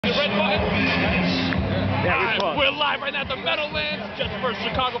Yeah, we're live right now at the Meadowlands, just for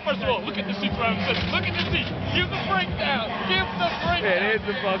Chicago. First of all, look at the seats around the city. Look at the seats. Give the breakdown. Give the breakdown. It hit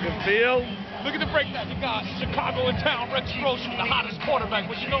the fucking field. Look at the breakdown. You got Chicago in town, Rex Grossman, the hottest quarterback.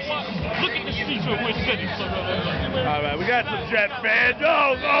 But you know what? Look at the seats where we're sitting. So, all right, we got some Jet fans.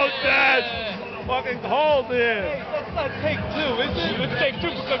 Oh, Jet! Fucking hold in. Hey, that's not take two, is it? It's take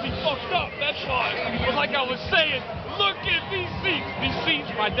two because he fucked up. That's why. But like I was saying, look at these seats. These seats,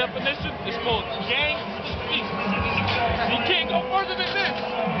 by definition, is called gangsta seats. You can't go further than this.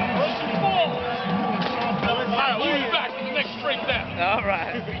 Or else you fall. All right, we'll be back for the next breakdown. All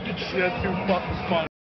right. You're too fucking fun.